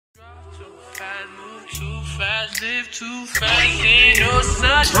live too fast, ain't no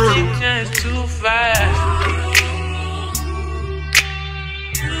such thing as too fast.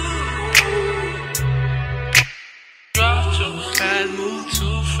 Drive too fast, move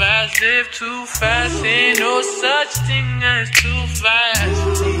too fast, live too fast, ain't no such thing as too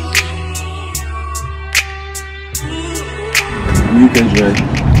fast. U.K.DRE.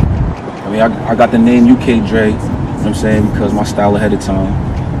 I mean, I got the name U.K.DRE, you know what I'm saying, because my style ahead of time.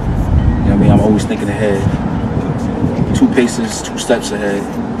 You know what I mean? I'm always thinking ahead. 2 paces, 2 steps ahead. You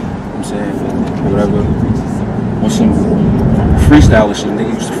know what I'm saying? Whatever. On some freestyle shit.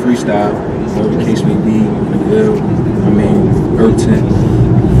 Nigga used to freestyle, whatever the case may be. I mean, Irvington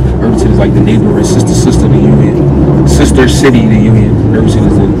is like the neighborhood, sister to the Union. Sister city to the Union. Irvington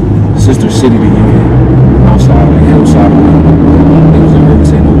is the sister city to the Union. Outside, the hillside of it. It was in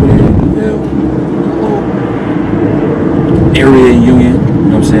Irvington over there in the Ville. Area Union, you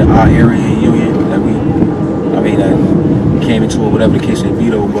know what I'm saying? Our area Union that that came into it, whatever the case may be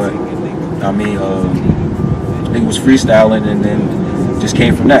though, but I mean, nigga was freestyling and then just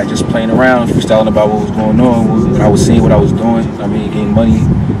came from that, just playing around, freestyling about what was going on, what I was seeing, what I was doing, I mean, getting money,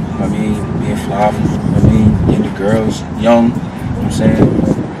 I mean, being fly, I mean, getting the girls, young, you know what I'm saying?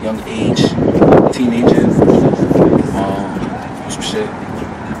 Young age, teenager, some shit.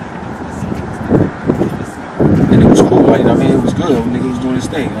 And it was cool, like, I mean, it was good. Nigga was doing his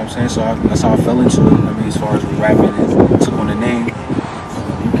thing, you know what I'm saying? So that's how I fell into it. I mean, as far as rapping and took on the name,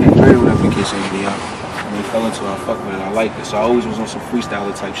 U.K.DRE, whatever the case may be. I mean, fell into it. I fuck with it. I liked it. So I always was on some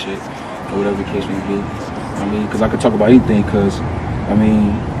freestyler type shit, or whatever the case may be. I mean, because I could talk about anything. Because I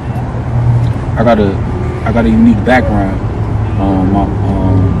mean, I got a unique background.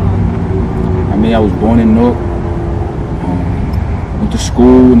 I mean, I was born in Newark. Went to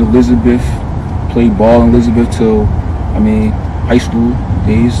school in Elizabeth. Played ball in Elizabeth till, I mean, high school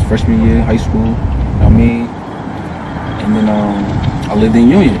days, freshman year, high school. I mean, and then I lived in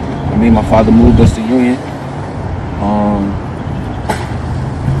Union. I mean, my father moved us to Union.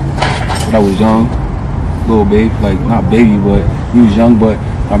 When I was young, little baby, like not baby, but he was young. But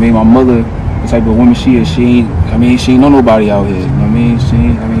I mean, my mother, the type of woman she is, she ain't know nobody out here. You know what I mean? She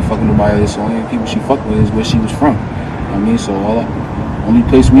ain't fucking nobody out here. So only people she fucked with is where she was from. You know what I mean? So only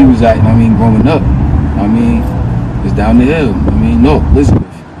place we was at, you know what I mean, growing up, you know what I mean, is down the hill. I mean, no, Elizabeth, you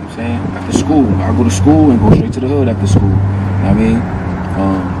know what I'm saying? After school, I go to school and go straight to the hood after school. You know what I mean?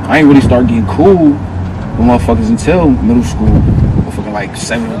 I ain't really start getting cool with motherfuckers until middle school, motherfucking like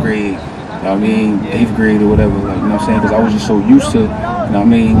 7th grade, you know what I mean, 8th grade or whatever, like, you know what I'm saying? Because I was just so used to, you know what I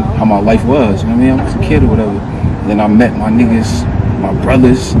mean, how my life was, you know what I mean? I was a kid or whatever. And then I met my niggas, my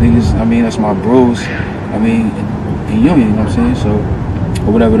brothers, niggas, I mean, that's my bros, I mean, in Union, you know what I'm saying? So,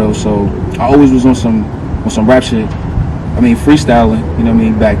 or whatever though, so I always was on some rap shit. I mean, freestyling, you know what I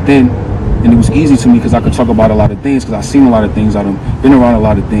mean, back then, and it was easy to me because I could talk about a lot of things because I seen a lot of things. I done been around a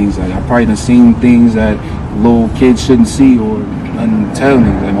lot of things. Like I probably done seen things that little kids shouldn't see or tell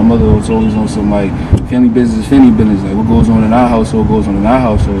me. Like my mother was always on some like family business, like what goes on in our household goes on in our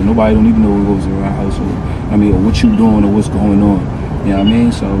household. Nobody don't even know what goes on in our household. I mean, or what you doing or what's going on. You know what I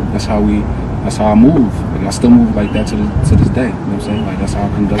mean? So that's how I move. Like I still move like that to this day. You know what I'm saying? Like that's how I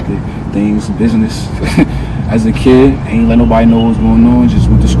conducted things, business. As a kid, ain't let nobody know what was going on. Just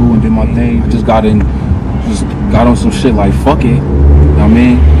went to school and did my thing. Just got on some shit like fuck it. You know what I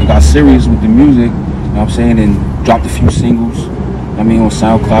mean? I got serious with the music. You know what I'm saying? And dropped a few singles. You know what I mean, on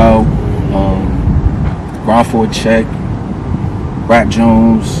SoundCloud, Grind for a Check, Rap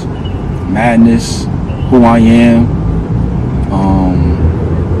Jones, Madness, Who I Am.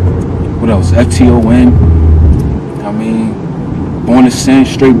 What else? FTON. I mean, Born to Sin,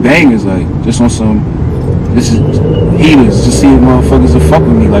 straight bangers, like just on some. This is heaters, just see if motherfuckers will fuck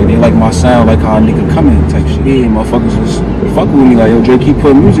with me, like they like my sound, like how a nigga come in type shit. Yeah, motherfuckers just fuck with me, like yo, Dre, keep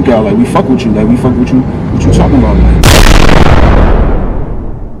putting music out, like we fuck with you, like we fuck with you, what you talking about, like.